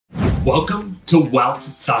Welcome to Wealth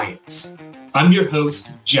Science. I'm your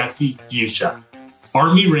host, Jesse Fuchsia,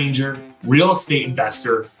 Army Ranger, real estate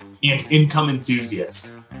investor, and income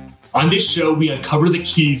enthusiast. On this show, we uncover the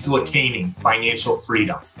keys to attaining financial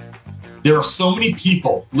freedom. There are so many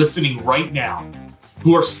people listening right now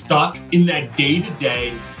who are stuck in that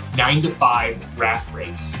day-to-day 9-to-5 rat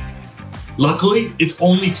race. Luckily, it's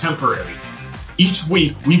only temporary. Each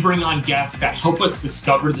week, we bring on guests that help us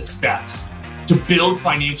discover the steps to build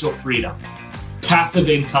financial freedom, passive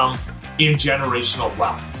income, and generational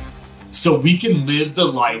wealth, so we can live the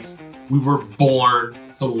life we were born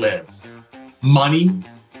to live. Money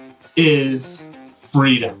is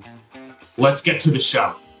freedom. Let's get to the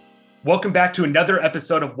show. Welcome back to another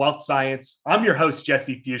episode of Wealth Science. I'm your host,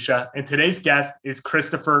 Jesse Fuchsia, and today's guest is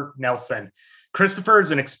Christopher Nelson. Christopher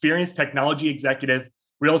is an experienced technology executive,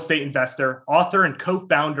 real estate investor, author, and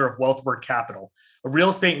co-founder of Wealthward Capital, a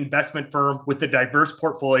real estate investment firm with a diverse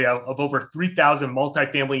portfolio of over 3,000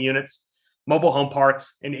 multifamily units, mobile home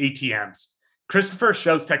parks, and ATMs. Christopher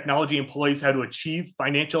shows technology employees how to achieve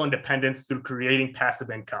financial independence through creating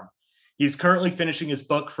passive income. He's currently finishing his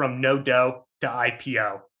book From No Dough to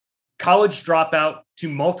IPO. College dropout to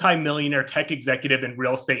multi-millionaire tech executive and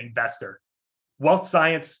real estate investor. Wealth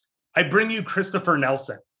Science, I bring you Christopher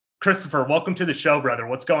Nelson. Christopher, welcome to the show, brother.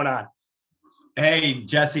 What's going on? Hey,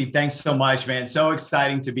 Jesse, thanks so much, man. So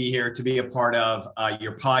exciting to be here, to be a part of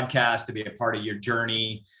your podcast, to be a part of your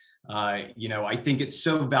journey. I think it's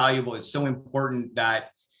so valuable. It's so important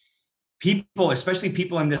that people, especially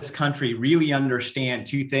people in this country, really understand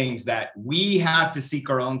two things: that we have to seek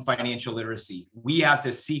our own financial literacy. We have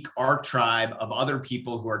to seek our tribe of other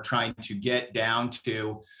people who are trying to get down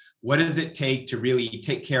to what does it take to really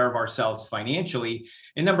take care of ourselves financially.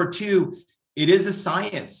 And number two, it is a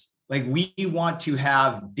science. Like, we want to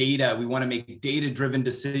have data. We want to make data-driven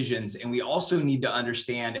decisions. And we also need to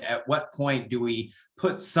understand at what point do we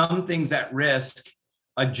put some things at risk,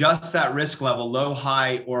 adjust that risk level, low,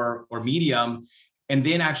 high, or medium, and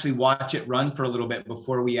then actually watch it run for a little bit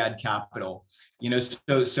before we add capital.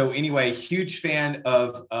 So anyway, huge fan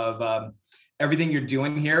of everything you're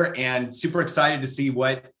doing here, and super excited to see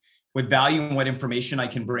what value and what information I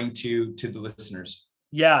can bring to the listeners.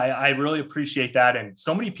 Yeah, I really appreciate that. And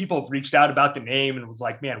so many people have reached out about the name and was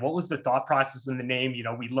like, man, what was the thought process in the name?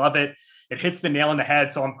 We love it. It hits the nail on the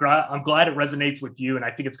head. So I'm glad it resonates with you. And I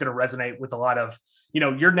think it's going to resonate with a lot of,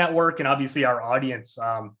 your network and obviously our audience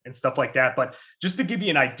and stuff like that. But just to give you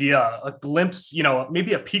an idea, a glimpse,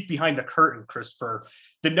 maybe a peek behind the curtain, Christopher,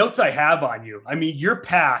 the notes I have on you, your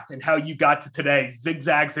path and how you got to today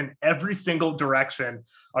zigzags in every single direction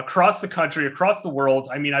across the country, across the world.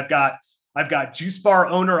 I've got juice bar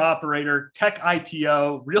owner operator, tech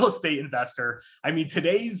IPO, real estate investor.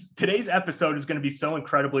 Today's episode is going to be so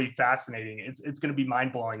incredibly fascinating. It's going to be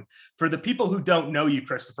mind blowing for the people who don't know you,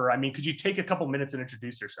 Christopher. Could you take a couple minutes and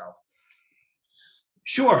introduce yourself?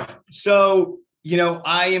 Sure. So,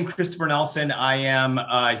 I am Christopher Nelson. I am,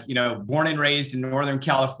 born and raised in Northern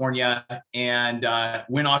California, and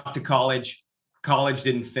went off to college. College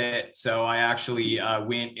didn't fit. So I actually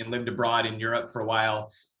went and lived abroad in Europe for a while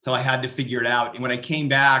until I had to figure it out. And when I came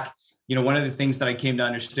back, one of the things that I came to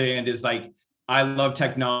understand is, like, I love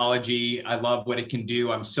technology. I love what it can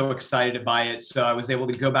do. I'm so excited by it. So I was able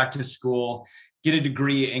to go back to school, get a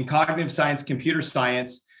degree in cognitive science, computer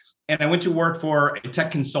science. And I went to work for a tech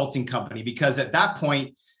consulting company, because at that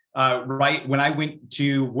point, right when I went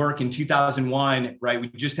to work in 2001, right, we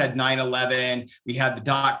just had 9/11, we had the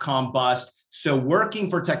dot-com bust. So working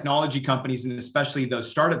for technology companies, and especially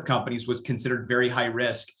those startup companies, was considered very high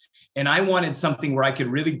risk. And I wanted something where I could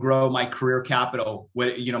really grow my career capital,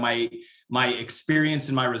 my experience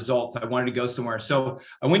and my results. I wanted to go somewhere. So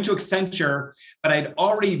I went to Accenture, but I'd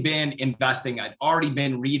already been investing. I'd already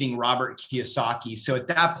been reading Robert Kiyosaki. So at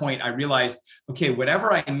that point, I realized, okay,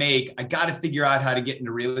 whatever I make, I got to figure out how to get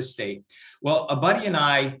into real estate. Well, a buddy and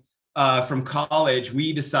I, from college,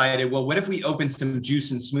 we decided, well, what if we opened some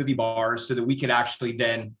juice and smoothie bars so that we could actually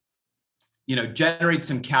then, generate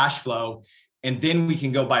some cash flow, and then we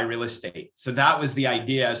can go buy real estate. So that was the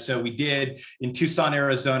idea. So we did in Tucson,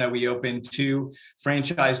 Arizona, we opened 2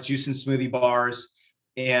 franchise juice and smoothie bars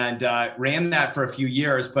and ran that for a few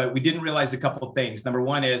years, but we didn't realize a couple of things. Number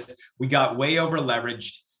one is we got way over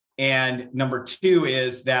leveraged. And number two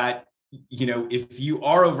is that, if you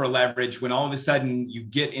are over leveraged, when all of a sudden you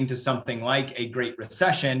get into something like a great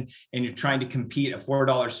recession and you're trying to compete a $4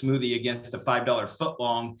 smoothie against a $5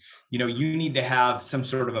 footlong, you need to have some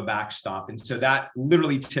sort of a backstop. And so that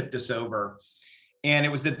literally tipped us over. And it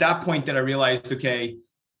was at that point that I realized, okay,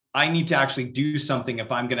 I need to actually do something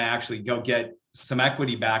if I'm going to actually go get some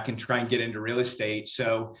equity back and try and get into real estate.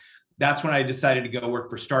 So that's when I decided to go work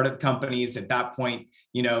for startup companies. At that point,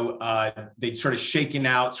 they'd sort of shaken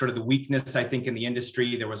out sort of the weakness, I think, in the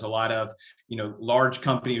industry. There was a lot of, large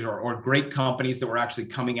companies or great companies that were actually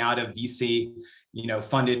coming out of VC,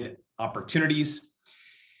 funded opportunities.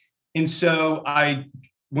 And so I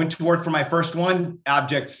went to work for my first one,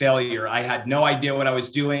 abject failure. I had no idea what I was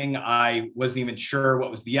doing. I wasn't even sure what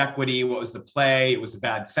was the equity, what was the play. It was a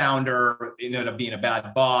bad founder. It ended up being a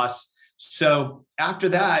bad boss. So after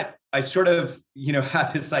that, I sort of,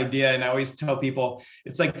 had this idea, and I always tell people,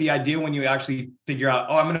 it's like the idea when you actually figure out,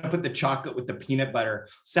 I'm going to put the chocolate with the peanut butter.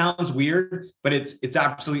 Sounds weird, but it's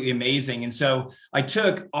absolutely amazing. And so I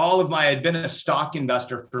took I'd been a stock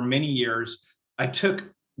investor for many years. I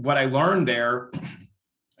took what I learned there,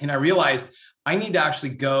 and I realized I need to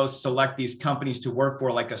actually go select these companies to work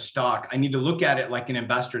for like a stock. I need to look at it like an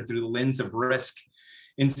investor through the lens of risk.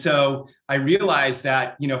 And so I realized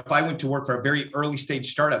that, if I went to work for a very early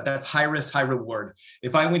stage startup, that's high risk, high reward.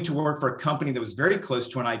 If I went to work for a company that was very close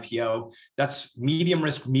to an IPO, that's medium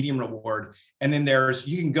risk, medium reward. And then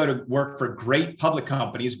you can go to work for great public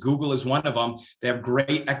companies. Google is one of them. They have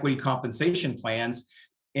great equity compensation plans,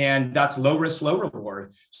 and that's low risk, low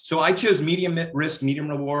reward. So I chose medium risk, medium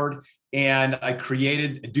reward. And I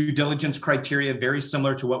created a due diligence criteria very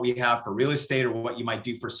similar to what we have for real estate or what you might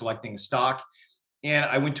do for selecting a stock. And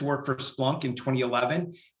I went to work for Splunk in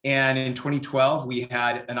 2011. And in 2012, we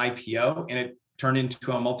had an IPO, and it turned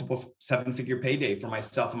into a multiple seven-figure payday for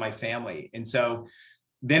myself and my family. And so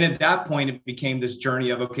then at that point, it became this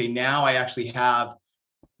journey of, okay, now I actually have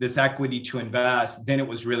this equity to invest. Then it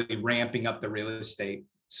was really ramping up the real estate.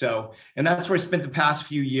 So, and that's where I spent the past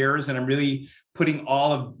few years. And I'm really putting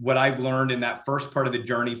all of what I've learned in that first part of the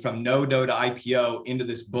journey from no-do to IPO into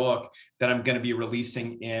this book that I'm going to be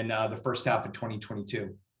releasing in the first half of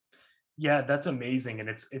 2022. Yeah, that's amazing. And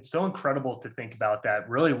it's so incredible to think about that.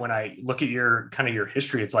 Really, when I look at your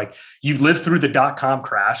history, it's like you lived through the dot-com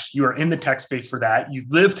crash. You are in the tech space for that. You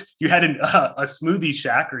had a smoothie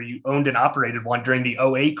shack, or you owned and operated one during the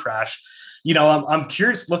 '08 crash. I'm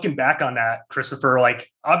curious, looking back on that, Christopher, like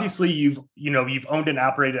obviously you've owned and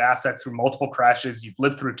operated assets through multiple crashes. You've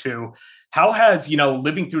lived through two. How has,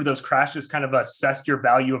 living through those crashes kind of assessed your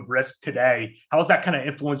value of risk today? How has that kind of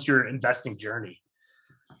influenced your investing journey?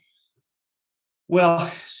 Well,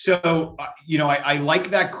 so, I like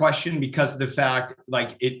that question because of the fact,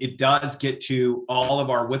 like, it does get to all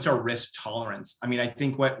of what's our risk tolerance? I mean, I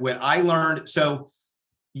think what I learned, so,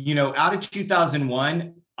 out of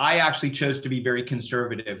 2001, I actually chose to be very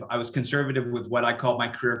conservative. I was conservative with what I called my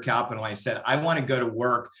career capital. I said, I want to go to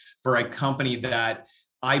work for a company that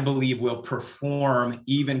I believe will perform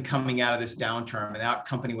even coming out of this downturn. And that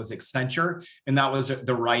company was Accenture, and that was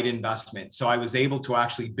the right investment. So I was able to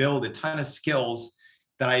actually build a ton of skills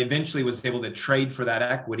that I eventually was able to trade for that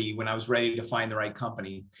equity when I was ready to find the right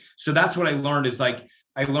company. So that's what I learned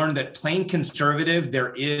I learned that playing conservative,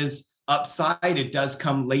 there is upside. It does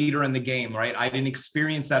come later in the game, right? I didn't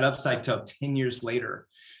experience that upside till 10 years later.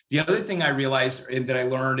 The other thing I realized and that I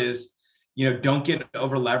learned is, don't get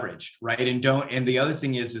over leveraged, right? And the other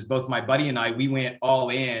thing is both my buddy and I, we went all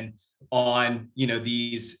in on,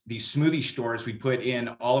 these smoothie stores. We put in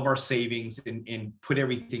all of our savings and put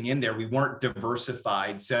everything in there. We weren't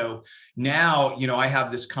diversified. So now, I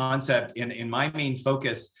have this concept in my main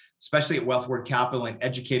focus, especially at Wealthward Capital and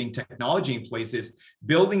educating technology employees, is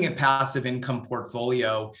building a passive income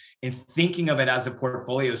portfolio and thinking of it as a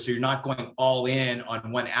portfolio. So you're not going all in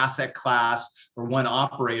on one asset class or one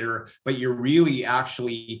operator, but you're really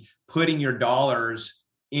actually putting your dollars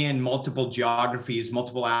in multiple geographies,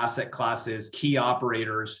 multiple asset classes, key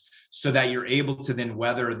operators, so that you're able to then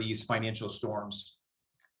weather these financial storms.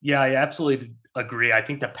 Yeah, I absolutely agree. I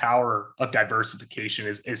think the power of diversification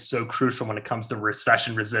is so crucial when it comes to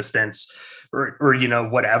recession resistance or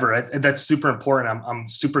whatever. That's super important. I'm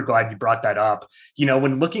super glad you brought that up.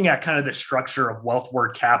 When looking at kind of the structure of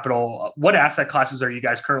Wealthward Capital, what asset classes are you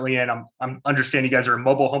guys currently in? I'm understanding you guys are in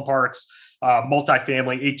mobile home parks,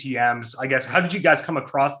 multifamily, ATMs. I guess, how did you guys come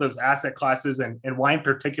across those asset classes, and why in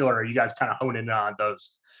particular are you guys kind of honing in on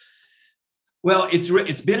those? Well,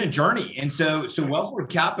 it's been a journey. And so Wealthward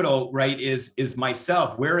Capital, right, is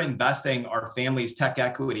myself. We're investing our family's tech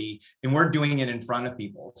equity, and we're doing it in front of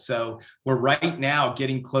people. So we're right now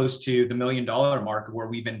getting close to the $1 million mark, where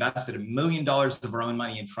we've invested $1 million of our own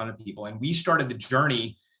money in front of people. And we started the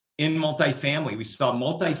journey in multifamily. We saw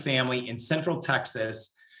multifamily in Central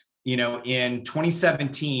Texas. In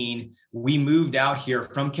 2017, we moved out here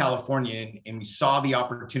from California, and we saw the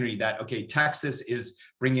opportunity that, okay, Texas is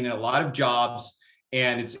bringing in a lot of jobs,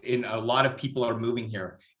 and a lot of people are moving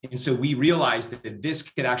here. And so we realized that this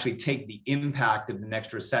could actually take the impact of the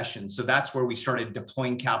next recession. So that's where we started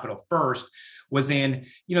deploying capital first, was in,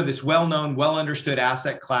 this well-known, well-understood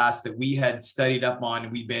asset class that we had studied up on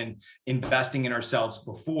and we've been investing in ourselves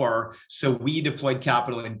before. So we deployed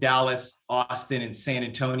capital in Dallas, Austin, and San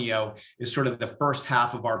Antonio is sort of the first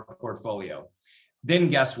half of our portfolio. Then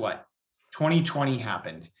guess what? 2020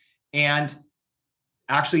 happened. And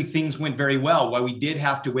actually, things went very well. While we did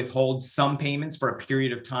have to withhold some payments for a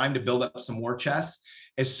period of time to build up some war chests,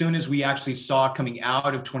 as soon as we actually saw coming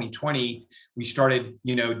out of 2020, we started,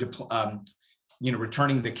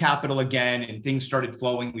 returning the capital again, and things started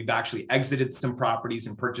flowing. We've actually exited some properties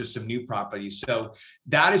and purchased some new properties. So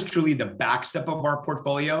that is truly the backstep of our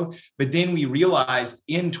portfolio. But then we realized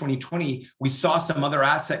in 2020, we saw some other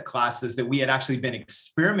asset classes that we had actually been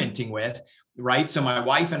experimenting with, right? So my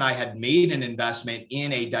wife and I had made an investment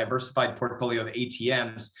in a diversified portfolio of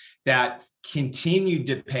ATMs that continued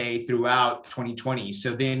to pay throughout 2020.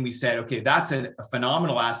 So then we said, okay, that's a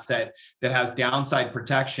phenomenal asset that has downside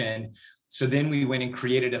protection. So then we went and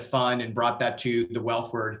created a fund and brought that to the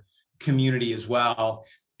Wealthward community as well.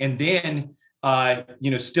 And then,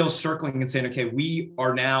 still circling and saying, okay, we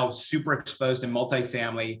are now super exposed in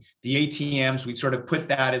multifamily. The ATMs, we sort of put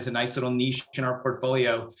that as a nice little niche in our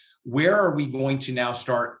portfolio. Where are we going to now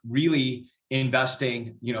start really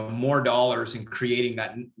investing, more dollars and creating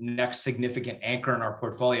that next significant anchor in our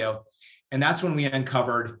portfolio? And that's when we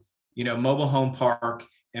uncovered, mobile home park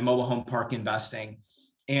and mobile home park investing.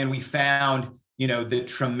 And we found, the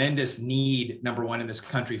tremendous need, number one, in this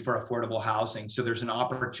country for affordable housing. So there's an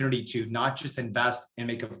opportunity to not just invest and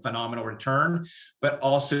make a phenomenal return, but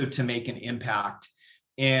also to make an impact.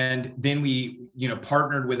 And then we,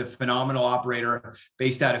 partnered with a phenomenal operator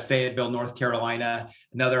based out of Fayetteville, North Carolina,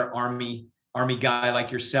 another Army guy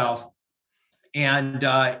like yourself. And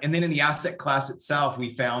then in the asset class itself, we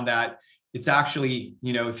found that it's actually,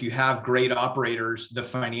 if you have great operators, the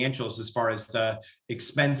financials, as far as the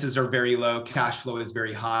expenses are very low, cash flow is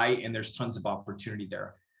very high, and there's tons of opportunity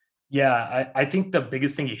there. Yeah, I think the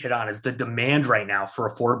biggest thing you hit on is the demand right now for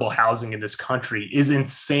affordable housing in this country is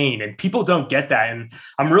insane, and people don't get that. And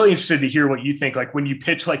I'm really interested to hear what you think. Like when you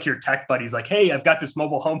pitch like your tech buddies, like, hey, I've got this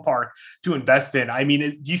mobile home park to invest in. I mean,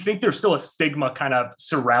 do you think there's still a stigma kind of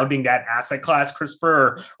surrounding that asset class,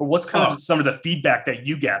 Christopher, or what's kind of some of the feedback that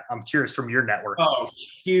you get? I'm curious from your network. Oh,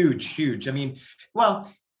 huge. I mean, well,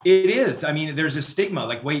 it is. I mean, there's a stigma.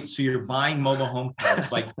 Like, wait, so you're buying mobile home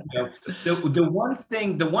parks? Like, the one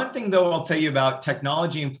thing though, I'll tell you about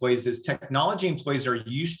technology employees is technology employees are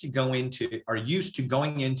used to going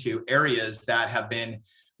into areas that have been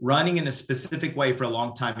running in a specific way for a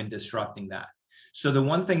long time and disrupting that. So the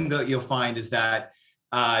one thing that you'll find is that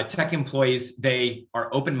tech employees, they are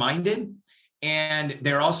open-minded, and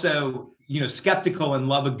they're also skeptical and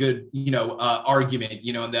love a good argument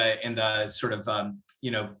in the sort of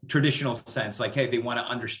traditional sense, like, hey, they want to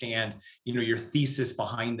understand your thesis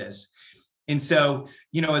behind this. And so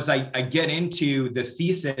as I get into the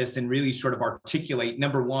thesis and really sort of articulate,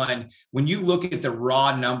 number one, when you look at the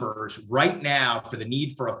raw numbers right now for the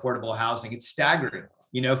need for affordable housing, it's staggering.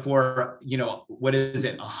 For what is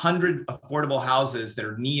it, 100 affordable houses that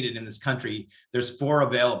are needed in this country, there's 4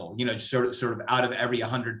 available. Sort of out of every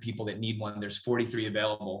 100 people that need one, there's 43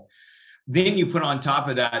 available. Then you put on top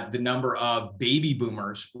of that the number of baby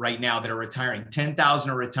boomers right now that are retiring.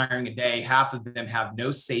 10,000 are retiring a day. Half of them have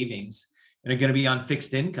no savings and are going to be on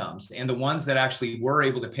fixed incomes. And the ones that actually were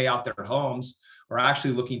able to pay off their homes are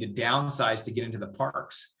actually looking to downsize to get into the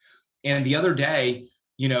parks. And the other day,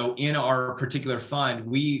 in our particular fund,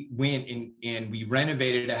 we went and we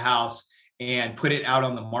renovated a house and put it out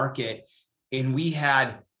on the market. And we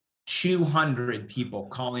had 200 people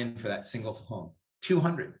call in for that single home.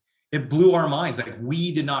 200. It blew our minds. Like,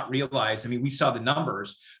 we did not realize, we saw the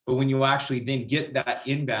numbers, but when you actually then get that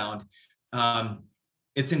inbound,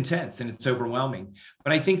 it's intense and it's overwhelming.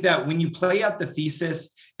 But I think that when you play out the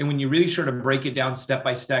thesis and when you really sort of break it down step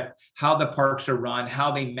by step, how the parks are run,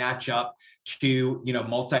 how they match up to,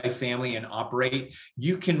 multifamily and operate,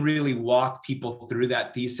 you can really walk people through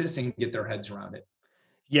that thesis and get their heads around it.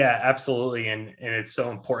 Yeah, absolutely. And it's so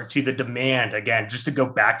important to the demand. Again, just to go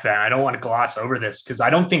back to that, I don't want to gloss over this because I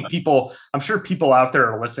don't think I'm sure people out there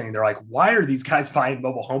are listening. They're like, why are these guys buying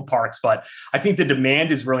mobile home parks? But I think the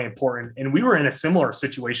demand is really important. And we were in a similar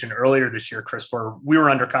situation earlier this year, Chris, where we were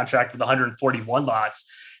under contract with 141 lots.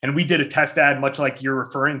 And we did a test ad, much like you're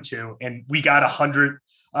referring to, and we got 100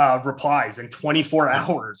 replies in 24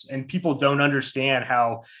 hours. And people don't understand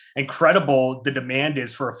how incredible the demand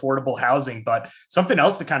is for affordable housing. But something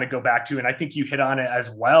else to kind of go back to, and I think you hit on it as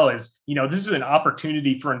well, is, this is an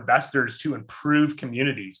opportunity for investors to improve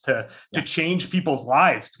communities, to change people's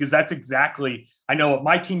lives, because that's exactly, I know what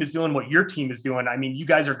my team is doing, what your team is doing. I mean, you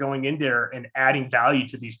guys are going in there and adding value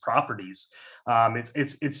to these properties.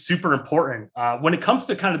 It's super important when it comes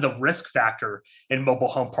to kind of the risk factor in mobile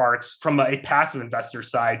home parks from a passive investor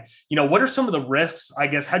side. What are some of the risks? I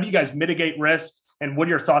guess, how do you guys mitigate risk, and what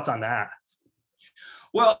are your thoughts on that?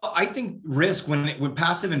 Well, I think risk, when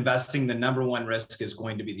passive investing, the number one risk is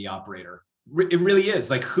going to be the operator. It really is.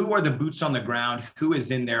 Like, who are the boots on the ground? Who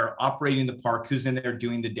is in there operating the park? Who's in there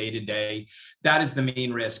doing the day-to-day? That is the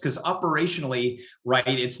main risk, because operationally, right,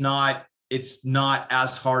 it's not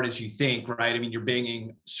as hard as you think, right? I mean, you're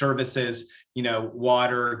bringing services,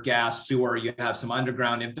 water, gas, sewer, you have some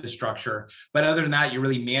underground infrastructure. But other than that, you're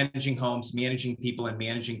really managing homes, managing people, and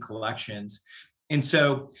managing collections. And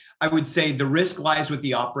so I would say the risk lies with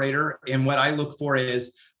the operator. And what I look for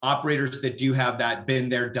is operators that do have that been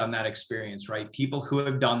there, done that experience, right? People who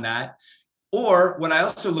have done that. Or what I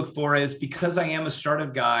also look for is, because I am a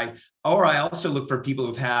startup guy, or I also look for people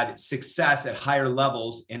who've had success at higher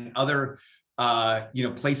levels in other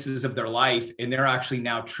places of their life, and they're actually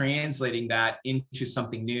now translating that into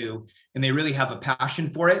something new, and they really have a passion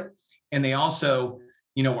for it, and they also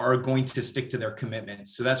are going to stick to their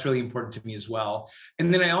commitments. So that's really important to me as well.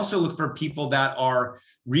 And then I also look for people that are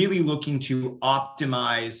really looking to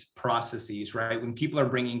optimize processes, right? When people are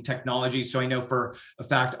bringing technology. So I know for a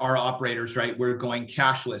fact, our operators, right, we're going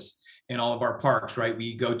cashless in all of our parks, right?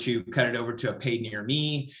 We go to cut it over to a Pay Near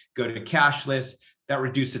Me, go to cashless. That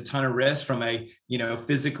reduced a ton of risk from a,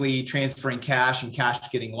 physically transferring cash and cash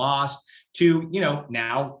getting lost to,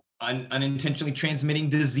 now unintentionally transmitting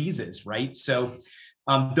diseases, right? So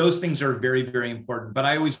those things are very, very important. But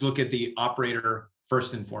I always look at the operator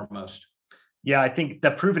first and foremost. Yeah, I think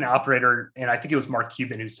the proven operator, and I think it was Mark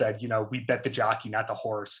Cuban who said, we bet the jockey, not the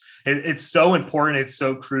horse. It's so important. It's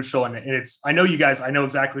so crucial. And I know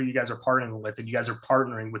exactly who you guys are partnering with, and you guys are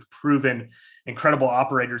partnering with proven, incredible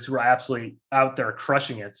operators who are absolutely out there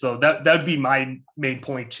crushing it. So that would be my main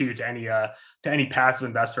point too, to any passive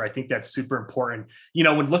investor. I think that's super important.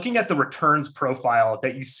 When looking at the returns profile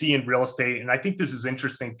that you see in real estate, and I think this is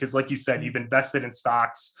interesting because, like you said, you've invested in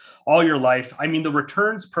stocks all your life. I mean, the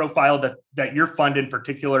returns profile that your fund in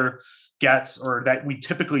particular gets, or that we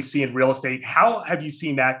typically see in real estate, how have you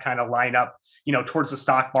seen that kind of line up, towards the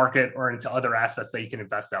stock market or into other assets that you can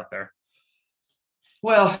invest out there?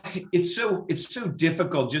 Well, it's so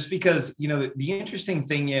difficult, just because, the interesting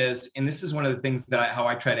thing is, and this is one of the things that how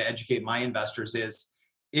I try to educate my investors is,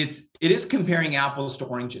 it is comparing apples to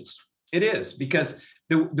oranges. It is, because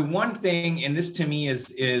the one thing, and this to me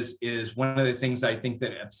is one of the things that I think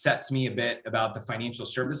that upsets me a bit about the financial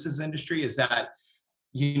services industry, is that,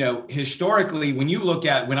 historically, when you look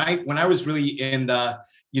at, when I was really in the,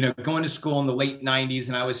 going to school in the late 90s,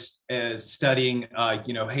 and I was studying,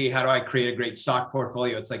 hey, how do I create a great stock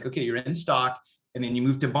portfolio? It's like, okay, you're in stock, and then you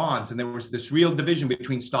move to bonds. And there was this real division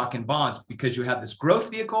between stock and bonds, because you had this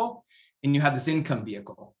growth vehicle and you had this income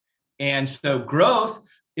vehicle. And so growth,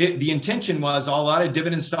 the intention was, a lot of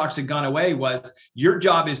dividend stocks had gone away, was your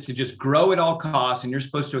job is to just grow at all costs, and you're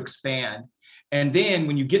supposed to expand. And then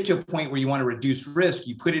when you get to a point where you want to reduce risk,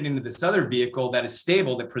 you put it into this other vehicle that is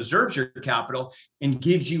stable, that preserves your capital and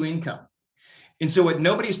gives you income. And so what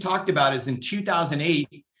nobody's talked about is, in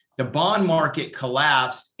 2008, the bond market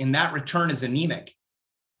collapsed, and that return is anemic.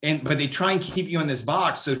 But they try and keep you in this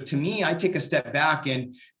box. So to me, I take a step back,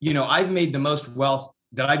 and, I've made the most wealth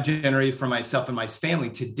that I've generated for myself and my family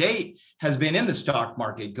to date has been in the stock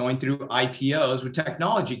market, going through IPOs with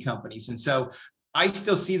technology companies. And so I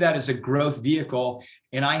still see that as a growth vehicle,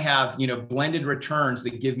 and I have, blended returns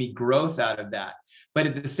that give me growth out of that. But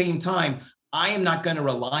at the same time, I am not going to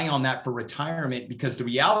rely on that for retirement, because the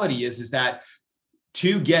reality is that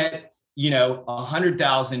to get, $100,000,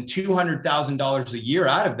 $200,000 a year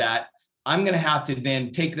out of that, I'm going to have to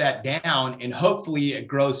then take that down, and hopefully it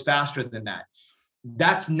grows faster than that.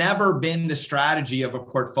 That's never been the strategy of a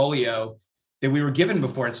portfolio that we were given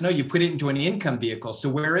before. It's no, you put it into an income vehicle. So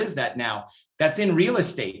where is that now? That's in real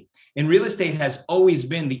estate. And real estate has always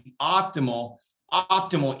been the optimal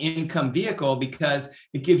income vehicle, because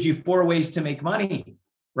it gives you 4 ways to make money,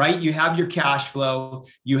 right? You have your cash flow,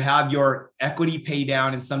 you have your equity pay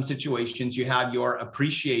down in some situations, you have your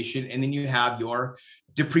appreciation, and then you have your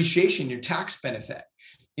depreciation, your tax benefit.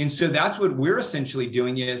 And so that's what we're essentially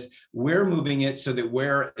doing is we're moving it so that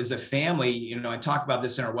we're, as a family, I talk about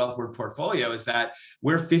this in our Wealthward portfolio, is that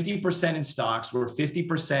we're 50% in stocks, we're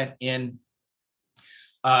 50% in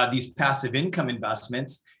these passive income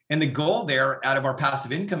investments. And the goal there out of our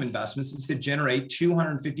passive income investments is to generate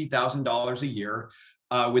 $250,000 a year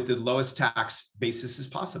with the lowest tax basis as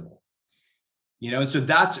possible. And so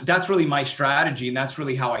that's really my strategy. And that's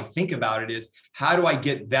really how I think about it is how do I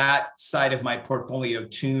get that side of my portfolio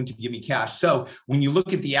tuned to give me cash? So when you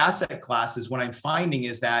look at the asset classes, what I'm finding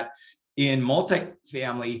is that in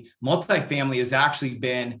multifamily has actually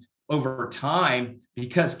been over time,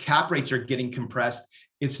 because cap rates are getting compressed,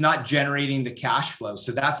 it's not generating the cash flow.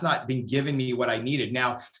 So that's not been giving me what I needed.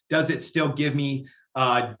 Now, does it still give me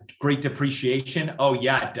great depreciation? Oh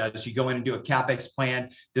yeah, it does. You go in and do a CapEx plan.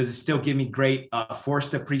 Does it still give me great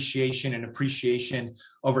forced appreciation and appreciation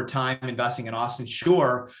over time investing in Austin?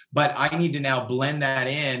 Sure. But I need to now blend that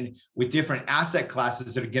in with different asset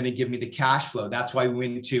classes that are going to give me the cash flow. That's why we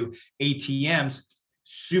went into ATMs,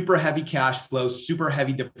 super heavy cash flow, super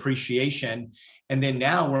heavy depreciation. And then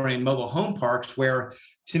now we're in mobile home parks where,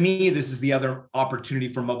 to me, this is the other opportunity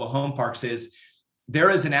for mobile home parks is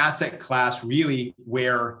there is an asset class really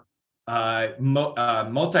where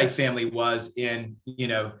multifamily was in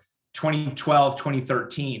 2012,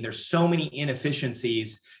 2013. There's so many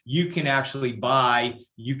inefficiencies. You can actually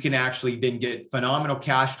then get phenomenal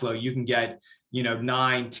cash flow. You can get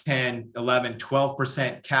 9, 10, 11,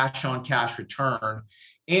 12% cash on cash return.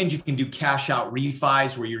 And you can do cash out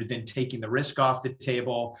refis where you're then taking the risk off the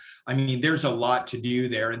table. I mean, there's a lot to do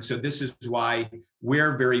there. And so this is why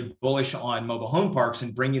we're very bullish on mobile home parks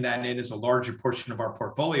and bringing that in as a larger portion of our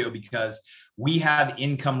portfolio, because we have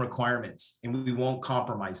income requirements and we won't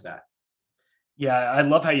compromise that. Yeah, I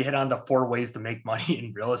love how you hit on the 4 ways to make money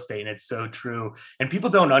in real estate. And it's so true. And people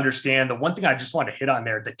don't understand the one thing I just want to hit on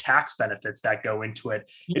there, the tax benefits that go into it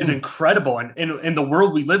is incredible. And in the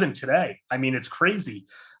world we live in today, I mean, it's crazy.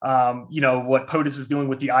 What POTUS is doing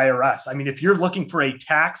with the IRS. I mean, if you're looking for a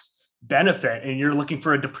tax benefit and you're looking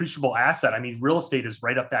for a depreciable asset, I mean, real estate is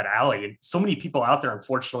right up that alley. And so many people out there,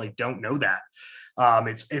 unfortunately, don't know that.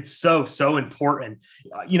 It's so important.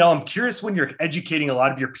 I'm curious, when you're educating a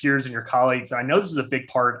lot of your peers and your colleagues, and I know this is a big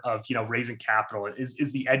part of, raising capital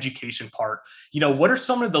is the education part. What are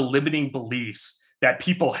some of the limiting beliefs that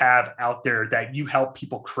people have out there that you help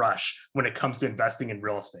people crush when it comes to investing in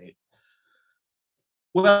real estate?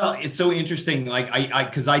 Well, it's so interesting. Like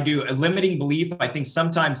because I do a limiting belief. I think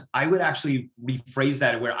sometimes I would actually rephrase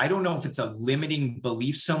that where I don't know if it's a limiting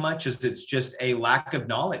belief so much as it's just a lack of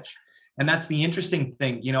knowledge. And that's the interesting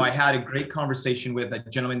thing. I had a great conversation with a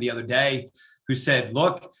gentleman the other day who said,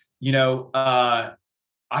 look, I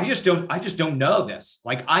just don't know this.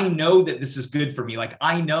 Like, I know that this is good for me. Like,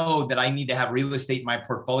 I know that I need to have real estate in my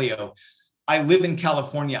portfolio. I live in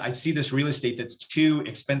California. I see this real estate that's too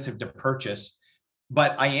expensive to purchase,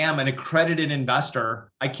 but I am an accredited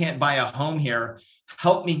investor. I can't buy a home here.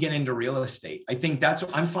 Help me get into real estate. I think that's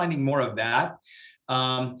what I'm finding more of that.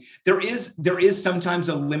 There is sometimes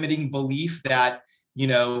a limiting belief that,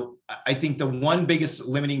 I think the one biggest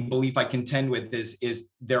limiting belief I contend with is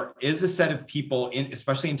there is a set of people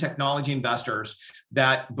especially in technology investors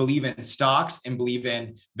that believe in stocks and believe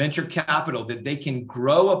in venture capital, that they can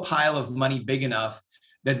grow a pile of money big enough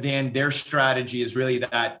that then their strategy is really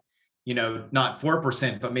that, not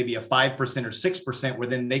 4%, but maybe a 5% or 6%, where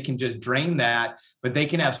then they can just drain that, but they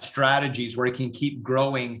can have strategies where it can keep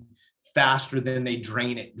growing faster than they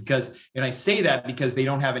drain it. And I say that because they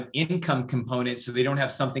don't have an income component. So they don't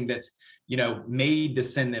have something that's, made to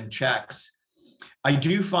send them checks. I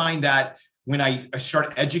do find that when I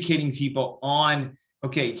start educating people on,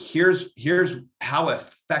 okay, here's how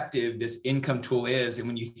effective this income tool is. And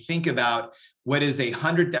when you think about what is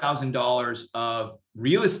 $100,000 of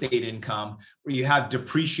real estate income, where you have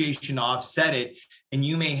depreciation offset it, and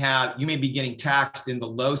you may be getting taxed in the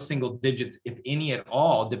low single digits, if any at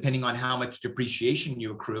all, depending on how much depreciation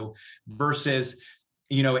you accrue, versus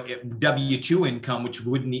W-2 income, which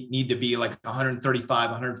would need to be like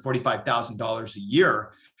 $135,000, $145,000 a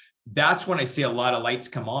year. That's when I see a lot of lights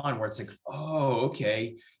come on, where it's like, oh,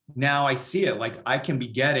 okay, now I see it. Like, I can be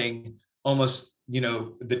getting almost,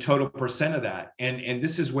 the total percent of that. And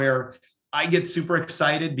this is where I get super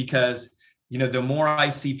excited, because, the more I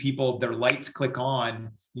see people, their lights click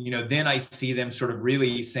on, then I see them sort of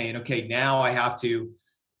really saying, okay, now I have to,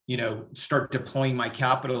 start deploying my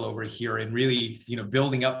capital over here and really,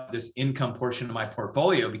 building up this income portion of my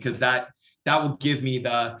portfolio, because that will give me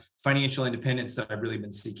the financial independence that I've really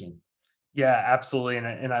been seeking. Yeah, absolutely.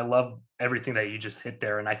 And I love everything that you just hit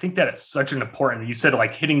there. And I think that it's such an important, you said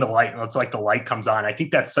like hitting the light, it's like the light comes on. I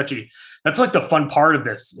think that's that's like the fun part of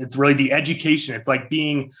this. It's really the education. It's like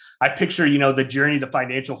I picture, the journey to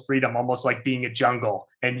financial freedom, almost like being a jungle,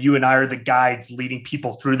 and you and I are the guides leading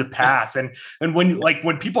people through the paths. And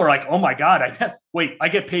when people are like, oh my God, I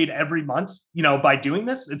get paid every month, by doing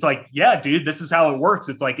this. It's like, yeah, dude, this is how it works.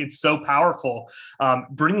 It's like, it's so powerful,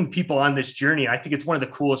 bringing people on this journey. And I think it's one of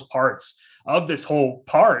the coolest parts of this whole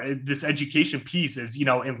this education piece is,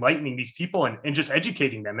 enlightening these people and just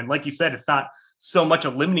educating them. And like you said, it's not so much a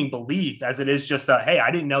limiting belief as it is just hey, I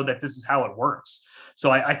didn't know that this is how it works. So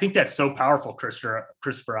I think that's so powerful,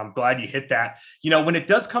 Christopher. I'm glad you hit that. When it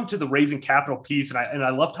does come to the raising capital piece, and I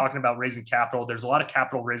love talking about raising capital, there's a lot of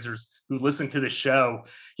capital raisers who listen to the show.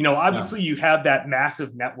 Obviously you have that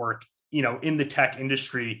massive network in the tech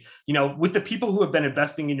industry, with the people who have been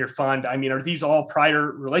investing in your fund. I mean, are these all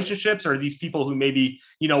prior relationships, or are these people who maybe,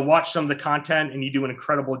 watch some of the content and you do an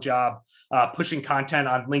incredible job pushing content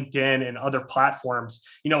on LinkedIn and other platforms?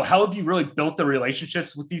 How have you really built the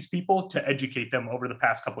relationships with these people to educate them over the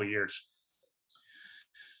past couple of years?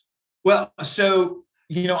 Well, so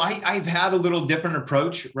I've had a little different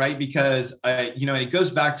approach, right? Because, it goes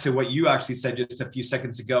back to what you actually said just a few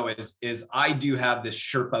seconds ago is I do have this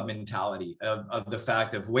Sherpa mentality of the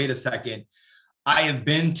fact of, wait a second, I have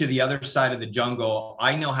been to the other side of the jungle.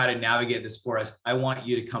 I know how to navigate this forest. I want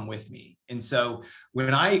you to come with me. And so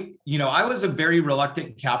when I was a very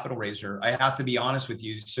reluctant capital raiser, I have to be honest with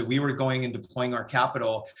you. So we were going and deploying our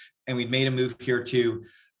capital, and we made a move here to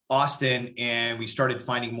Austin, and we started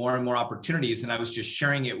finding more and more opportunities. And I was just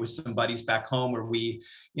sharing it with some buddies back home where we,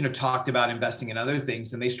 talked about investing in other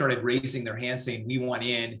things, and they started raising their hands saying, we want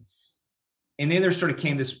in. And then there sort of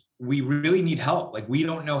came this, we really need help. Like, we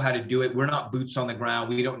don't know how to do it. We're not boots on the ground.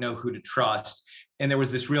 We don't know who to trust. And there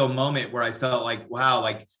was this real moment where I felt like, wow,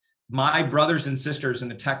 like my brothers and sisters in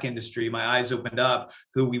the tech industry, my eyes opened up,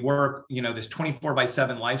 who we work, this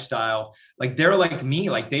 24/7 lifestyle, like they're like me,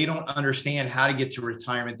 like they don't understand how to get to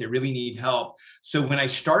retirement. They really need help. So when I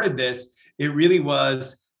started this, it really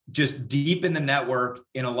was just deep in the network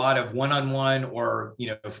in a lot of one-on-one or,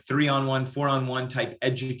 3-on-1, 4-on-1 type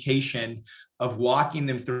education of walking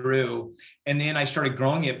them through. And then I started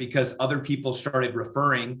growing it because other people started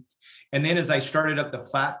referring. And then as I started up the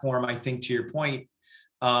platform, I think to your point,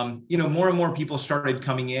 more and more people started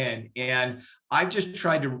coming in, and I've just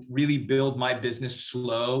tried to really build my business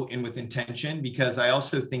slow and with intention, because I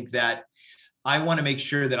also think that I want to make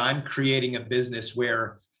sure that I'm creating a business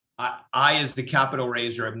where I as the capital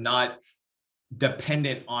raiser, am not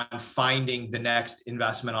dependent on finding the next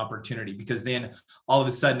investment opportunity, because then all of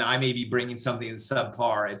a sudden I may be bringing something that's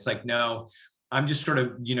subpar. It's like, no, I'm just sort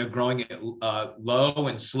of, growing it low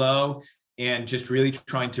and slow, and just really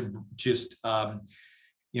trying to just,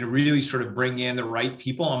 really sort of bring in the right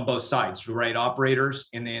people on both sides, the right operators,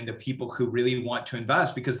 and then the people who really want to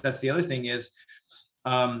invest. Because that's the other thing is,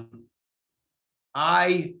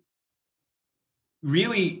 I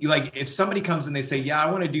really, like, if somebody comes and they say, yeah,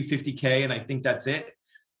 I want to do 50K and I think that's it,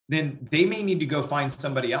 then they may need to go find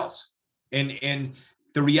somebody else. And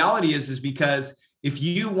the reality is because if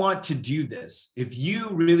you want to do this, if you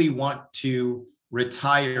really want to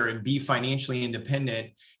retire and be financially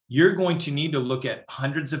independent, you're going to need to look at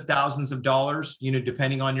hundreds of thousands of dollars,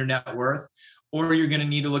 depending on your net worth, or you're going to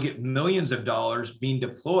need to look at millions of dollars being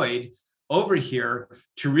deployed over here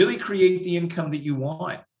to really create the income that you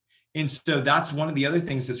want. And so that's one of the other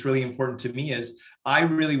things that's really important to me is I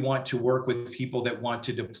really want to work with people that want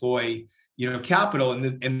to deploy, capital.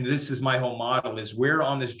 And this is my whole model is we're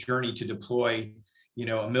on this journey to deploy,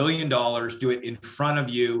 $1 million, do it in front of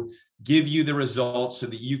you, give you the results so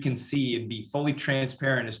that you can see and be fully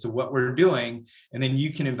transparent as to what we're doing. And then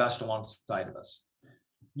you can invest alongside of us.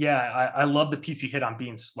 Yeah, I love the piece you hit on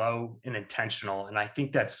being slow and intentional. And I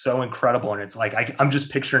think that's so incredible. And it's like, I'm just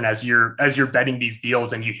picturing as you're betting these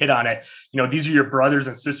deals and you hit on it, these are your brothers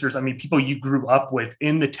and sisters. I mean, people you grew up with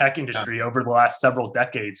in the tech industry over the last several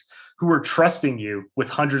decades who are trusting you with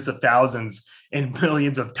hundreds of thousands and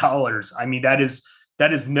millions of dollars. I mean, that is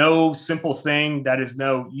no simple thing. That is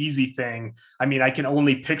no easy thing. I mean, I can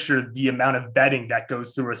only picture the amount of betting that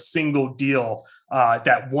goes through a single deal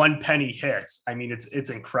that one penny hits. I mean, it's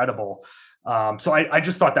incredible. So I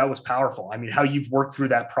just thought that was powerful. I mean, how you've worked through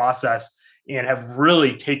that process and have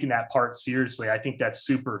really taken that part seriously. I think that's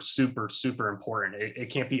super, super, super important. It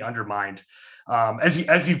can't be undermined.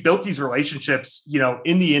 As you've built these relationships,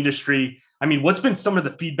 in the industry, I mean, what's been some of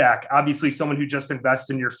the feedback? Obviously, someone who just invests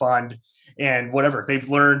in your fund and whatever they've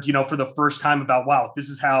learned, for the first time about, wow, this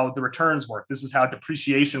is how the returns work. This is how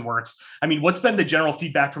depreciation works. I mean, what's been the general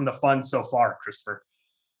feedback from the fund so far, Christopher?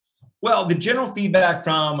 Well, the general feedback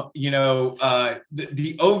from,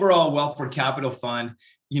 the overall Wealthford Capital Fund,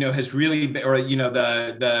 has really been, or,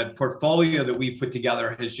 the portfolio that we put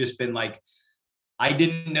together has just been like, I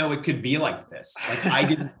didn't know it could be like this. Like, I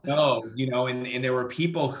didn't know, and there were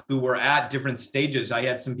people who were at different stages. I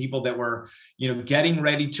had some people that were, getting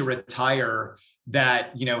ready to retire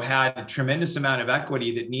that, had a tremendous amount of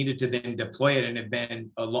equity that needed to then deploy it and have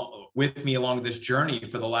been with me along this journey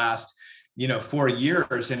for the last 4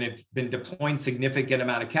 years, and it's been deploying significant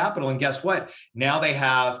amount of capital. And guess what? Now they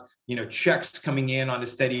have, checks coming in on a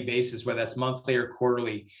steady basis, whether that's monthly or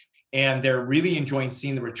quarterly, and they're really enjoying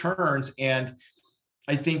seeing the returns. And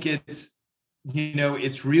I think it's,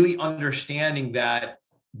 it's really understanding that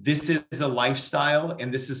this is a lifestyle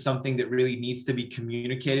and this is something that really needs to be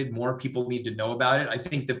communicated. More people need to know about it. I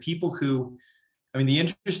think the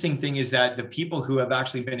interesting thing is that the people who have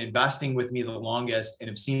actually been investing with me the longest and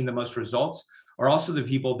have seen the most results are also the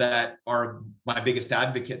people that are my biggest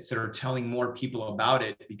advocates, that are telling more people about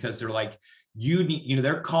it, because they're like,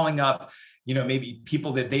 they're calling up, maybe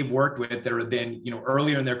people that they've worked with that are then,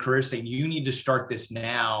 earlier in their career, saying, you need to start this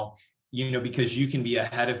now, because you can be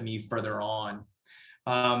ahead of me further on.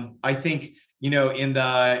 I think, in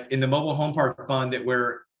the mobile home park fund that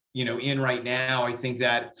we're, in right now, I think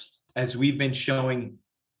that as we've been showing,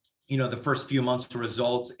 the first few months of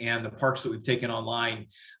results and the parks that we've taken online,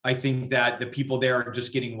 I think that the people there are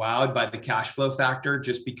just getting wowed by the cash flow factor,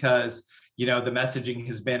 just because, the messaging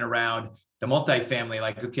has been around the multifamily,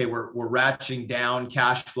 like, okay, we're ratcheting down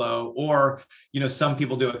cash flow, or, some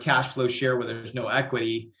people do a cash flow share where there's no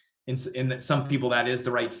equity. And that some people, that is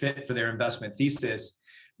the right fit for their investment thesis.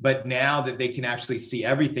 But now that they can actually see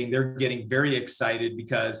everything, they're getting very excited,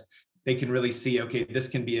 because they can really see, okay, this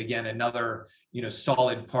can be, again, another,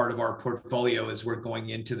 solid part of our portfolio as we're going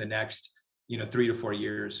into the next, 3 to 4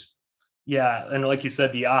 years. Yeah. And like you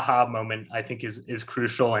said, the aha moment, I think is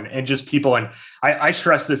crucial, and just people. And I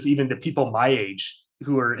stress this even to people my age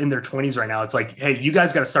who are in their 20s right now. It's like, hey, you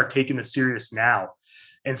guys got to start taking this serious now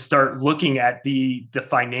and start looking at the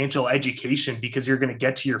financial education, because you're going to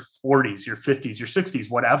get to your 40s, your 50s, your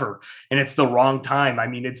 60s, whatever. And it's the wrong time. I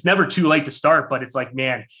mean, it's never too late to start, but it's like,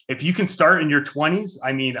 man, if you can start in your 20s,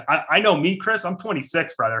 I mean, I know me, Chris, I'm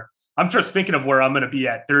 26, brother. I'm just thinking of where I'm going to be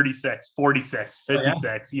at 36, 46, 56. Oh,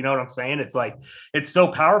 yeah. You know what I'm saying? It's like, it's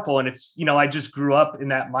so powerful. And it's, I just grew up in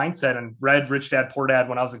that mindset and read Rich Dad, Poor Dad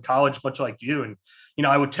when I was in college, much like you. And,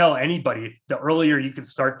 I would tell anybody, the earlier you can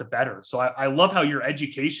start, the better. So I love how your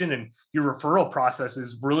education and your referral process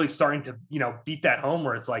is really starting to, beat that home,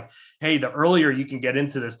 where it's like, hey, the earlier you can get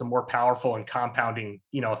into this, the more powerful and compounding,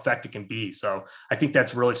 effect it can be. So I think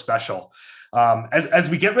that's really special. As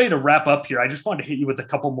we get ready to wrap up here, I just wanted to hit you with a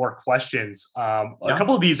couple more questions. A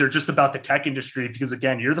couple of these are just about the tech industry, because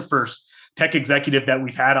again, you're the first tech executive that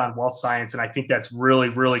we've had on Wealth Science. And I think that's really,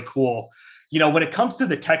 really cool. When it comes to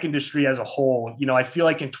the tech industry as a whole, I feel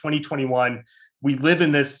like in 2021, we live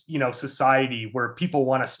in this, society where people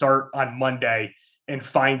want to start on Monday and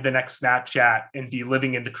find the next Snapchat and be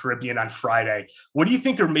living in the Caribbean on Friday. What do you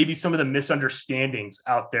think are maybe some of the misunderstandings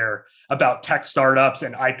out there about tech startups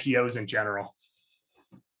and IPOs in general?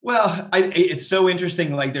 Well, it's so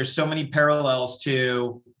interesting. Like, there's so many parallels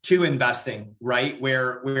to investing, right?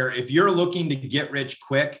 Where if you're looking to get rich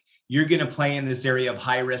quick, you're going to play in this area of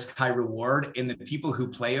high risk, high reward. And the people who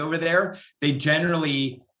play over there, they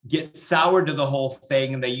generally get soured to the whole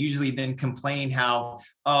thing. And they usually then complain how,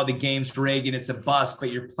 oh, the game's rigged and it's a bust, but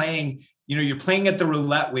you're playing at the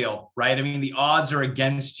roulette wheel, right? I mean, the odds are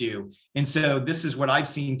against you. And so this is what I've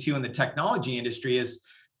seen too in the technology industry is,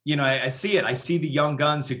 I see it. I see the young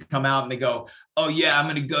guns who come out and they go, oh yeah, I'm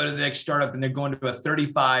going to go to the next startup. And they're going to a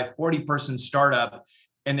 35, 40 person startup.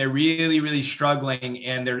 And they're really, really struggling,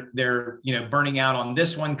 and they're burning out on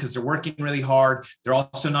this one because they're working really hard. They're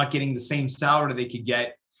also not getting the same salary they could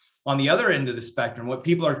get on the other end of the spectrum. What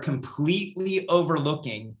people are completely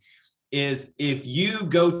overlooking is, if you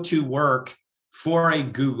go to work for a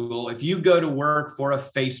Google, if you go to work for a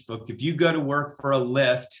Facebook, if you go to work for a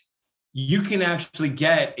Lyft, you can actually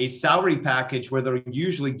get a salary package where they'll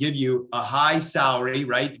usually give you a high salary,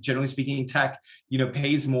 right? Generally speaking, tech,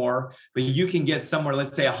 pays more, but you can get somewhere,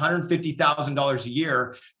 let's say $150,000 a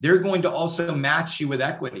year. They're going to also match you with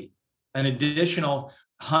equity, an additional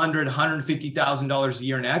 $150,000 a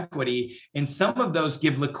year in equity. And some of those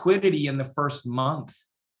give liquidity in the first month.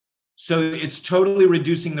 So it's totally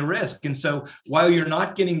reducing the risk. And so while you're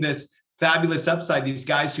not getting this fabulous upside, these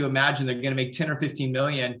guys who imagine they're going to make 10 or 15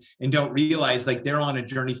 million and don't realize like they're on a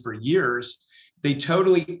journey for years, they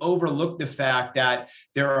totally overlook the fact that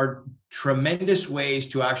there are tremendous ways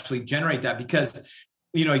to actually generate that. Because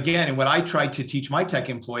again, and what I try to teach my tech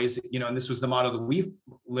employees, and this was the model that we've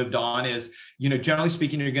lived on is, generally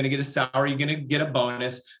speaking, you're going to get a salary, you're going to get a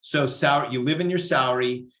bonus. So you live in your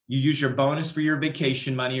salary, you use your bonus for your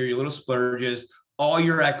vacation money or your little splurges. All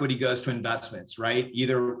your equity goes to investments, right?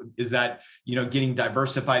 Either is that, getting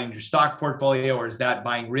diversified in your stock portfolio, or is that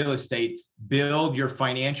buying real estate? Build your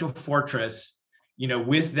financial fortress,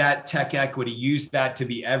 with that tech equity, use that to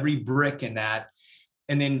be every brick in that.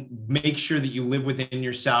 And then make sure that you live within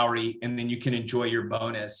your salary, and then you can enjoy your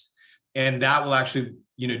bonus. And that will actually,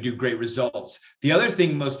 do great results. The other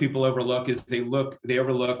thing most people overlook is they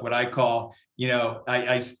overlook what I call,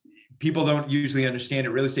 people don't usually understand it.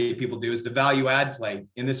 Real estate people do, is the value add play.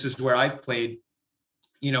 And this is where I've played,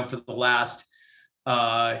 for the last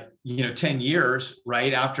 10 years,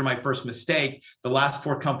 right? After my first mistake, the last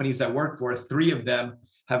 4 companies I worked for, 3 of them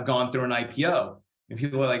have gone through an IPO. And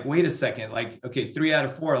people are like, wait a second, like, okay, 3 out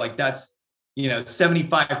of 4, like that's,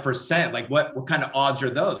 75%. Like what kind of odds are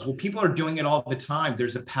those? Well, people are doing it all the time.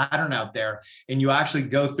 There's a pattern out there, and you actually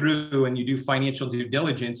go through and you do financial due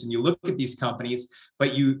diligence and you look at these companies,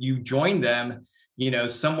 but you join them,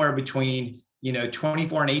 somewhere between,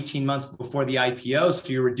 24 and 18 months before the IPO.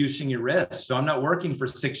 So you're reducing your risk. So I'm not working for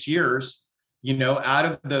 6 years, out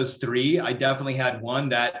of those 3, I definitely had one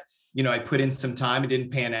that, I put in some time, it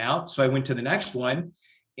didn't pan out. So I went to the next one,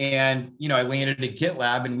 and, I landed at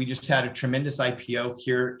GitLab, and we just had a tremendous IPO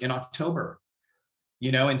here in October,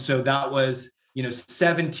 and so that was,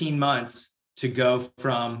 17 months to go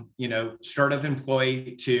from, startup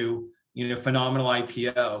employee to, phenomenal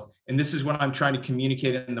IPO. And this is what I'm trying to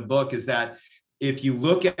communicate in the book, is that if you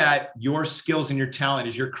look at your skills and your talent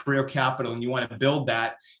as your career capital, and you want to build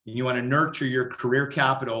that, and you want to nurture your career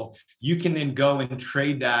capital, you can then go and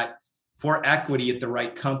trade that for equity at the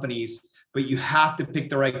right companies. But you have to pick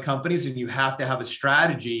the right companies, and you have to have a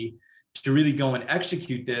strategy to really go and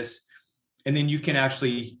execute this. And then you can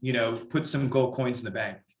actually, put some gold coins in the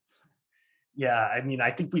bank. Yeah, I mean,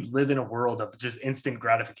 I think we live in a world of just instant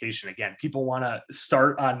gratification. Again, people want to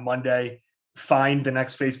start on Monday, find the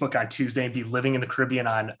next Facebook on Tuesday, and be living in the Caribbean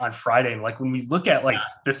on Friday. And like, when we look at like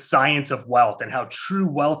the science of wealth and how true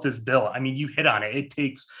wealth is built, I mean, you hit on it. It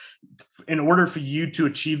takes, in order for you to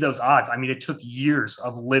achieve those odds, I mean, it took years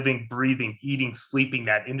of living, breathing, eating, sleeping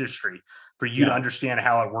that industry for you to understand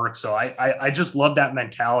how it works. So I just love that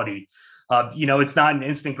mentality. It's not an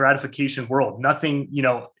instant gratification world. Nothing,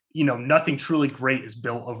 nothing truly great is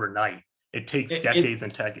built overnight. It takes decades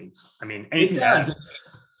and decades. I mean, anything it does.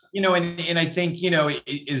 And I think,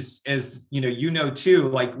 too,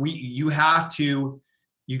 like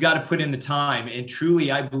you got to put in the time. And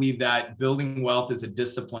truly, I believe that building wealth is a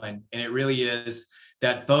discipline, and it really is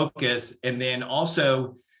that focus. And then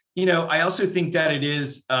also, I also think that it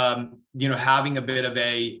is, having a bit of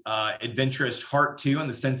a adventurous heart too, in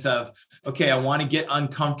the sense of, okay, I want to get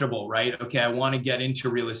uncomfortable, right? Okay, I want to get into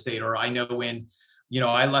real estate. Or I know when,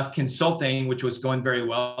 I left consulting, which was going very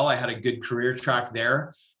well, I had a good career track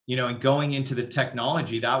there, and going into the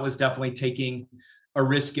technology, that was definitely taking a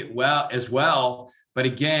risk as well. But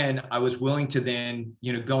again, I was willing to then,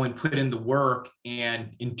 go and put in the work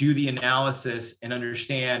and do the analysis and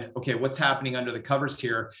understand, okay, what's happening under the covers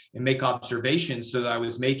here, and make observations. So that I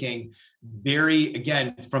was making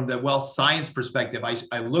again, from the wealth science perspective,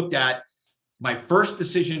 I looked at my first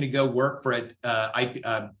decision to go work for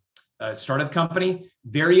a startup company,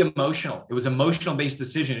 very emotional. It was an emotional based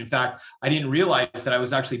decision. In fact, I didn't realize that I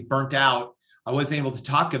was actually burnt out. I wasn't able to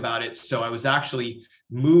talk about it. So I was actually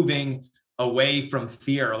moving away from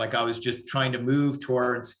fear. Like I was just trying to move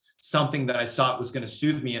towards something that I thought was going to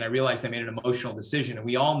soothe me. And I realized I made an emotional decision. And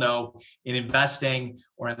we all know in investing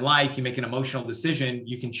or in life, you make an emotional decision,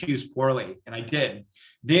 you can choose poorly. And I did.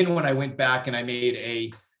 Then when I went back and I made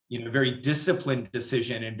a very disciplined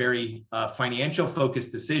decision and very financial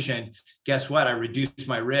focused decision, guess what? I reduced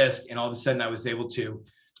my risk, and all of a sudden I was able to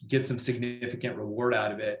get some significant reward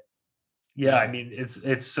out of it. Yeah, I mean,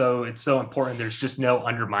 it's so important. There's just no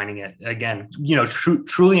undermining it. Again,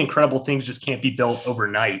 truly incredible things just can't be built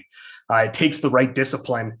overnight. It takes the right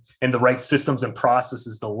discipline and the right systems and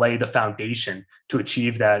processes to lay the foundation to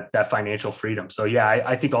achieve that financial freedom. So yeah,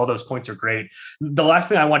 I think all those points are great. The last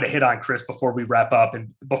thing I wanted to hit on, Chris, before we wrap up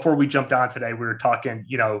and before we jumped on today, we were talking,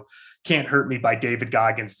 Can't Hurt Me by David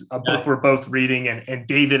Goggins, a book we're both reading. And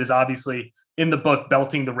David is obviously in the book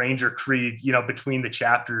belting the Ranger Creed, between the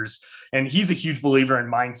chapters. And he's a huge believer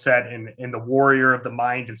in mindset and the warrior of the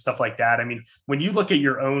mind and stuff like that. I mean, when you look at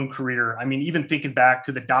your own career, I mean, even thinking back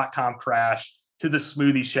to the .com crash, to the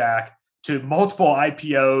Smoothie Shack, to multiple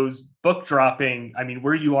IPOs, book dropping, I mean,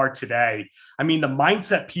 where you are today, I mean, the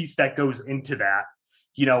mindset piece that goes into that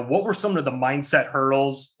what were some of the mindset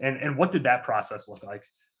hurdles and what did that process look like?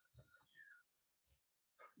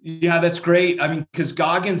 Yeah, that's great. I mean, because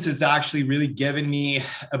Goggins has actually really given me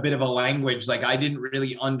a bit of a language. Like I didn't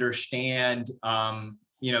really understand,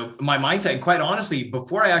 my mindset. And quite honestly,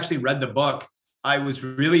 before I actually read the book, I was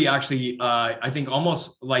really actually, I think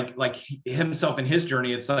almost like himself in his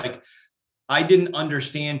journey. It's like, I didn't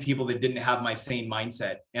understand people that didn't have my same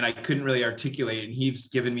mindset and I couldn't really articulate it. And he's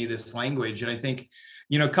given me this language. And I think,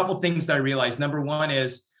 a couple of things that I realized. Number one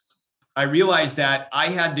is, I realized that I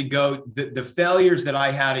had to go, the failures that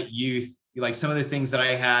I had at youth, like some of the things that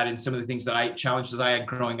I had and some of the things that challenges I had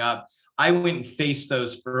growing up, I went and faced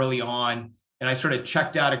those early on. And I sort of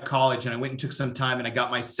checked out of college and I went and took some time and I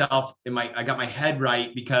got I got my head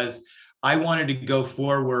right because I wanted to go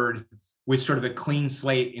forward with sort of a clean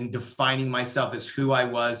slate in defining myself as who I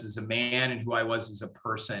was as a man and who I was as a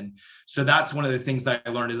person. So that's one of the things that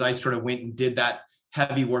I learned is I sort of went and did that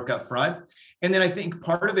heavy work up front. And then I think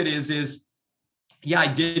part of it is, yeah,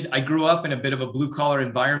 I grew up in a bit of a blue collar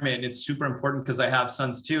environment. And it's super important because I have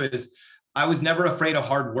sons too, is I was never afraid of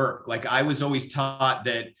hard work. Like I was always taught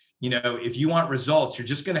that, if you want results, you're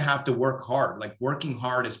just going to have to work hard. Like working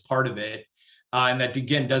hard is part of it. And that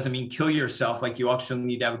again, doesn't mean kill yourself. Like you also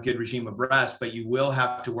need to have a good regime of rest, but you will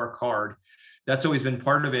have to work hard. That's always been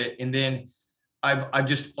part of it. And then I've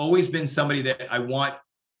just always been somebody that I want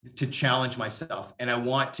to challenge myself and I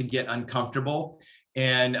want to get uncomfortable.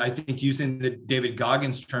 And I think using the David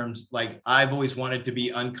Goggins terms, like I've always wanted to be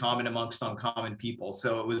uncommon amongst uncommon people.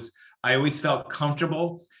 So I always felt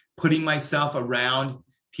comfortable putting myself around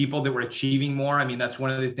people that were achieving more. I mean, that's one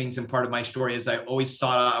of the things and part of my story is I always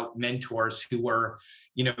sought out mentors who were,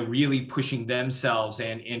 really pushing themselves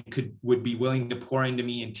and would be willing to pour into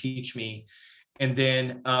me and teach me. And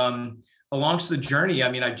then along the journey, I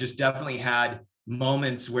mean, I've just definitely had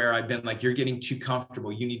moments where I've been like, you're getting too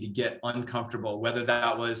comfortable. You need to get uncomfortable, whether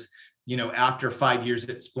that was, after 5 years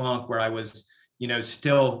at Splunk where I was,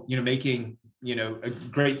 still, making, a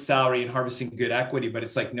great salary and harvesting good equity, but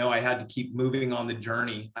it's like, no, I had to keep moving on the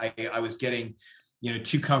journey. I was getting,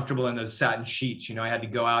 too comfortable in those satin sheets. I had to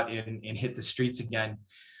go out and hit the streets again.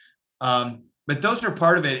 But those are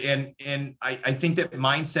part of it. And I think that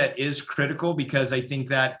mindset is critical because I think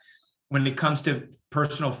that when it comes to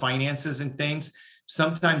personal finances and things,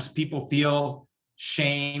 sometimes people feel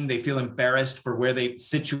shame, they feel embarrassed for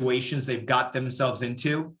situations they've got themselves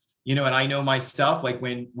into, and I know myself, like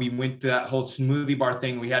when we went to that whole smoothie bar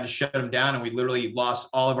thing, we had to shut them down and we literally lost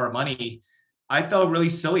all of our money. I felt really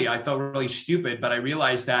silly. I felt really stupid, but I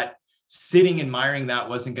realized that sitting admiring that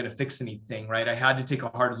wasn't going to fix anything, right? I had to take a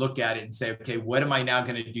hard look at it and say, okay, what am I now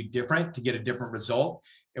going to do different to get a different result?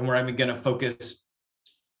 And where I'm going to focus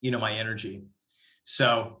my energy.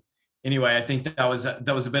 So anyway, I think that was a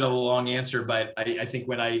bit of a long answer, but I think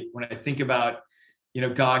when I think about,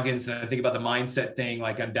 Goggins and I think about the mindset thing,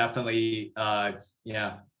 like I'm definitely,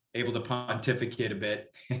 able to pontificate a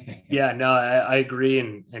bit. Yeah, no, I agree.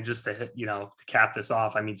 And just to hit, to cap this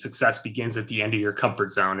off, I mean, success begins at the end of your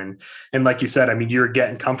comfort zone. And like you said, I mean, you're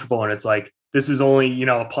getting comfortable and it's like, this is only,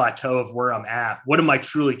 a plateau of where I'm at. What am I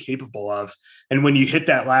truly capable of? And when you hit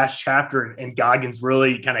that last chapter and Goggins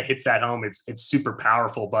really kind of hits that home, it's super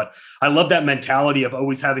powerful. But I love that mentality of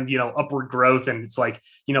always having, upward growth. And it's like,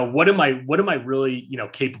 what am I really,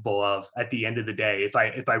 capable of at the end of the day? If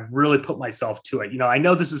I really put myself to it, I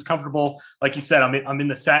know this is comfortable. Like you said, I'm in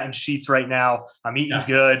the satin sheets right now. I'm eating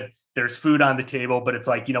good. There's food on the table, but it's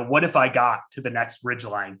like, what if I got to the next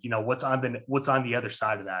ridgeline? What's on the other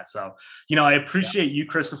side of that? So, I appreciate you,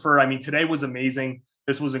 Christopher. I mean, today was amazing.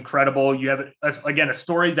 This was incredible. You have, again, a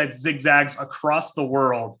story that zigzags across the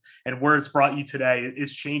world, and where it's brought you today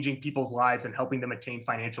is changing people's lives and helping them attain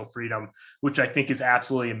financial freedom, which I think is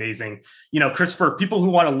absolutely amazing. Christopher, people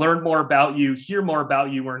who want to learn more about you, hear more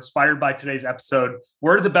about you, were inspired by today's episode.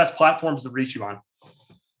 Where are the best platforms to reach you on?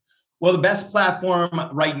 Well, the best platform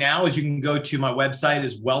right now is you can go to my website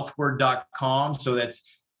is wealthward.com. So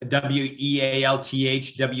that's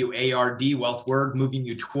WEALTHWARD, Wealthward, moving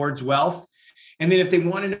you towards wealth. And then if they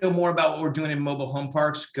want to know more about what we're doing in mobile home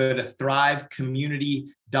parks, go to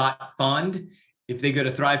thrivecommunity.fund. If they go to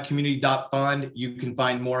thrivecommunity.fund, you can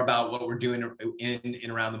find more about what we're doing in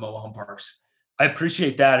and around the mobile home parks. I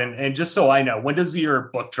appreciate that. And just so I know, when does your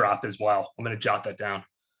book drop as well? I'm going to jot that down.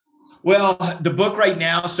 Well, the book right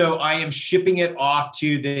now, so I am shipping it off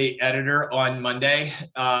to the editor on Monday.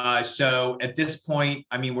 So at this point,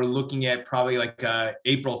 I mean, we're looking at probably like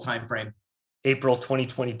April timeframe. April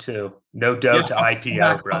 2022. No dough to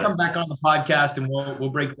IPO, brother. I'll come back on the podcast and we'll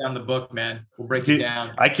break down the book, man. We'll break it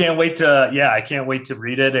down. I can't wait to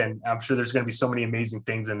read it. And I'm sure there's going to be so many amazing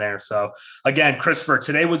things in there. So again, Christopher,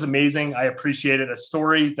 today was amazing. I appreciate it. A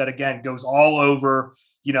story that again goes all over,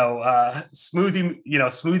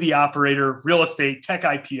 smoothie operator, real estate, tech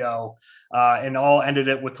IPO, and all ended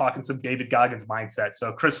it with talking some David Goggins mindset.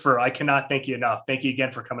 So Christopher, I cannot thank you enough. Thank you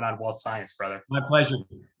again for coming on Wealth Science, brother. My pleasure.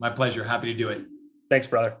 My pleasure. Happy to do it. Thanks,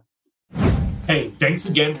 brother. Hey, thanks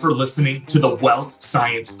again for listening to the Wealth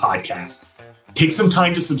Science Podcast. Take some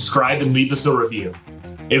time to subscribe and leave us a review.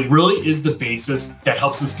 It really is the basis that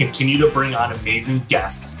helps us continue to bring on amazing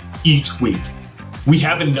guests each week. We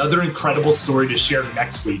have another incredible story to share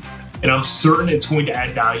next week, and I'm certain it's going to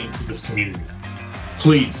add value to this community.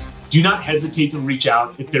 Please do not hesitate to reach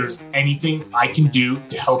out if there's anything I can do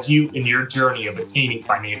to help you in your journey of attaining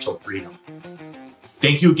financial freedom.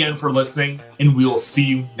 Thank you again for listening, and we will see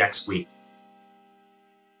you next week.